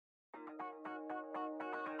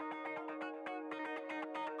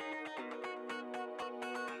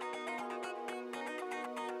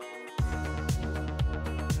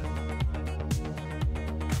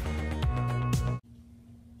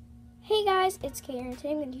guys, it's Kate, and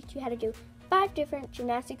today I'm going to teach you how to do 5 different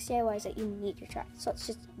gymnastics DIYs that you need to try. So let's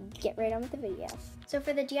just get right on with the video. So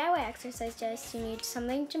for the DIY exercise test, you need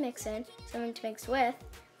something to mix in, something to mix with,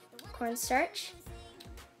 cornstarch,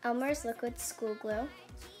 Elmer's liquid school glue,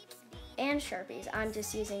 and Sharpies. I'm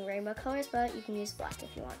just using rainbow colors, but you can use black if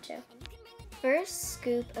you want to. First,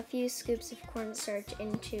 scoop a few scoops of cornstarch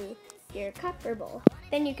into your cup or bowl.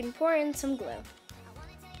 Then you can pour in some glue.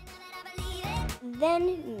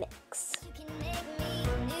 Then mix.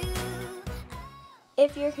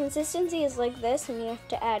 If your consistency is like this, then you have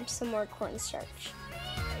to add some more cornstarch.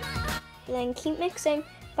 Then keep mixing.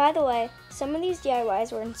 By the way, some of these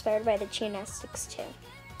DIYs were inspired by the Gymnastics too.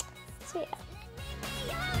 So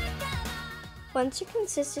yeah. Once your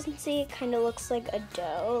consistency kind of looks like a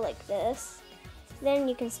dough, like this, then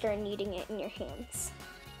you can start kneading it in your hands.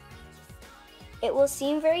 It will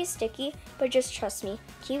seem very sticky, but just trust me,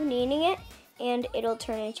 keep kneading it and it'll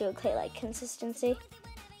turn into a clay-like consistency.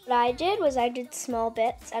 What I did was I did small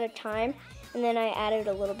bits at a time, and then I added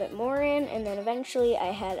a little bit more in, and then eventually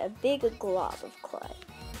I had a big glob of clay.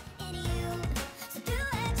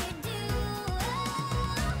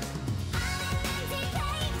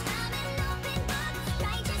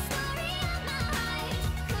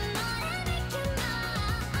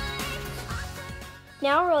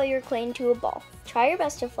 Now roll your clay into a ball. Try your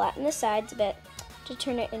best to flatten the sides a bit to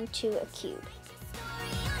turn it into a cube.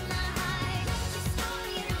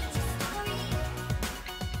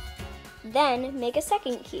 Then make a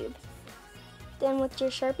second cube. Then with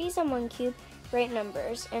your Sharpies on one cube, write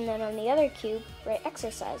numbers, and then on the other cube, write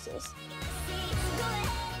exercises.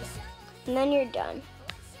 And then you're done.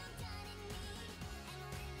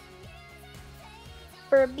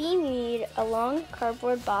 For a beam, you need a long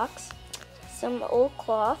cardboard box, some old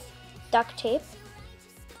cloth, duct tape,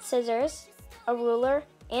 scissors, a ruler,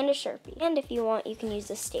 and a Sharpie. And if you want, you can use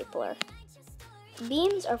a stapler.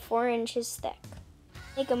 Beams are 4 inches thick.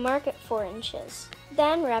 Make a mark at 4 inches.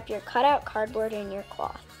 Then wrap your cutout cardboard in your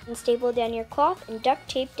cloth. And staple down your cloth and duct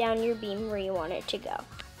tape down your beam where you want it to go.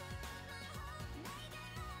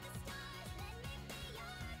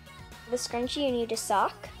 For the scrunchie, you need a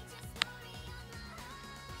sock,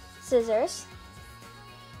 scissors,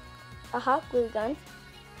 a hot glue gun,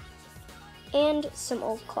 and some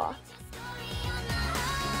old cloth.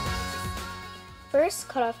 First,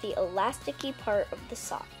 cut off the elasticy part of the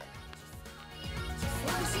sock.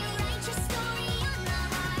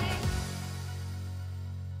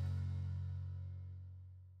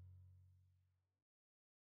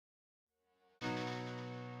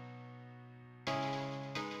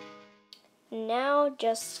 Now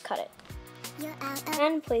just cut it.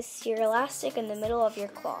 And place your elastic in the middle of your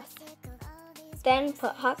cloth. Then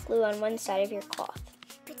put hot glue on one side of your cloth.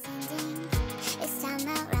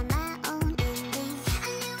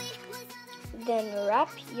 Then wrap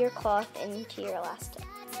your cloth into your elastic.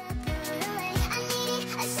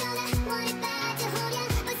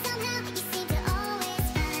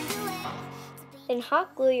 Then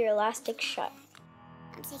hot glue your elastic shut.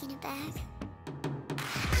 I'm taking it back.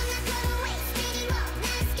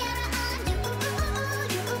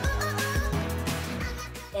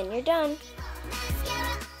 Then you're done.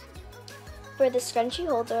 For the scrunchie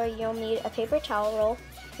holder, you'll need a paper towel roll,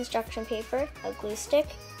 construction paper, a glue stick,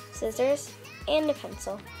 scissors, and a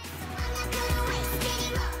pencil.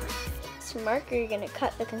 With a marker, you're going to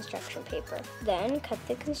cut the construction paper. Then cut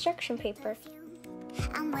the construction paper.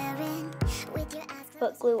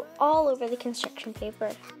 Put glue all over the construction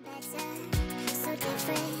paper.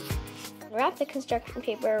 Wrap the construction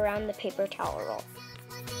paper around the paper towel roll.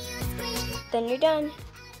 Then you're done.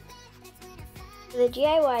 For the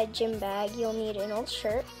DIY gym bag, you'll need an old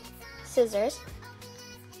shirt, scissors,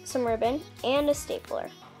 some ribbon, and a stapler.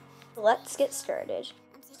 Let's get started.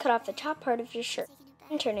 Cut off the top part of your shirt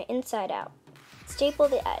and turn it inside out. Staple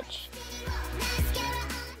the edge.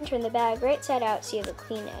 And turn the bag right side out so you have a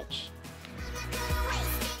clean edge.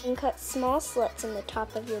 And cut small slits in the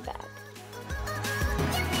top of your bag.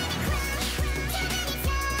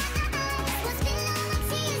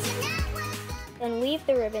 Then weave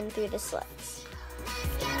the ribbon through the slits.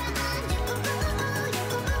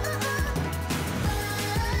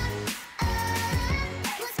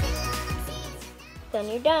 Then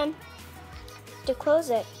you're done. To close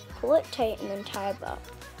it, pull it tight and then tie a bow.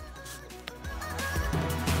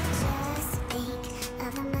 Just think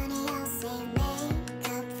of the money I'll save, make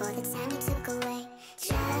up for the time you took away.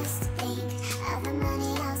 Just think of the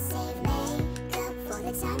money I'll save, make up for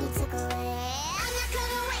the time you took away. I'm not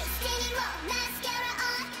gonna waste any more mascara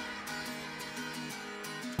on.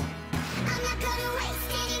 I'm not gonna waste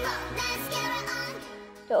any more mascara on.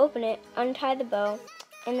 To open it, untie the bow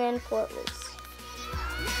and then pull it loose.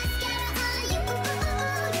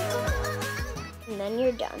 And then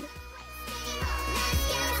you're done.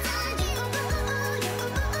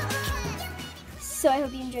 So I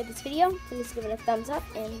hope you enjoyed this video. Please give it a thumbs up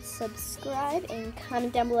and subscribe, and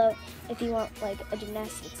comment down below if you want like a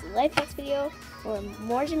gymnastics life hacks video or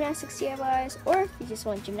more gymnastics DIYs, or if you just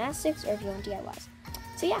want gymnastics or if you want DIYs.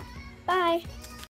 So yeah, bye!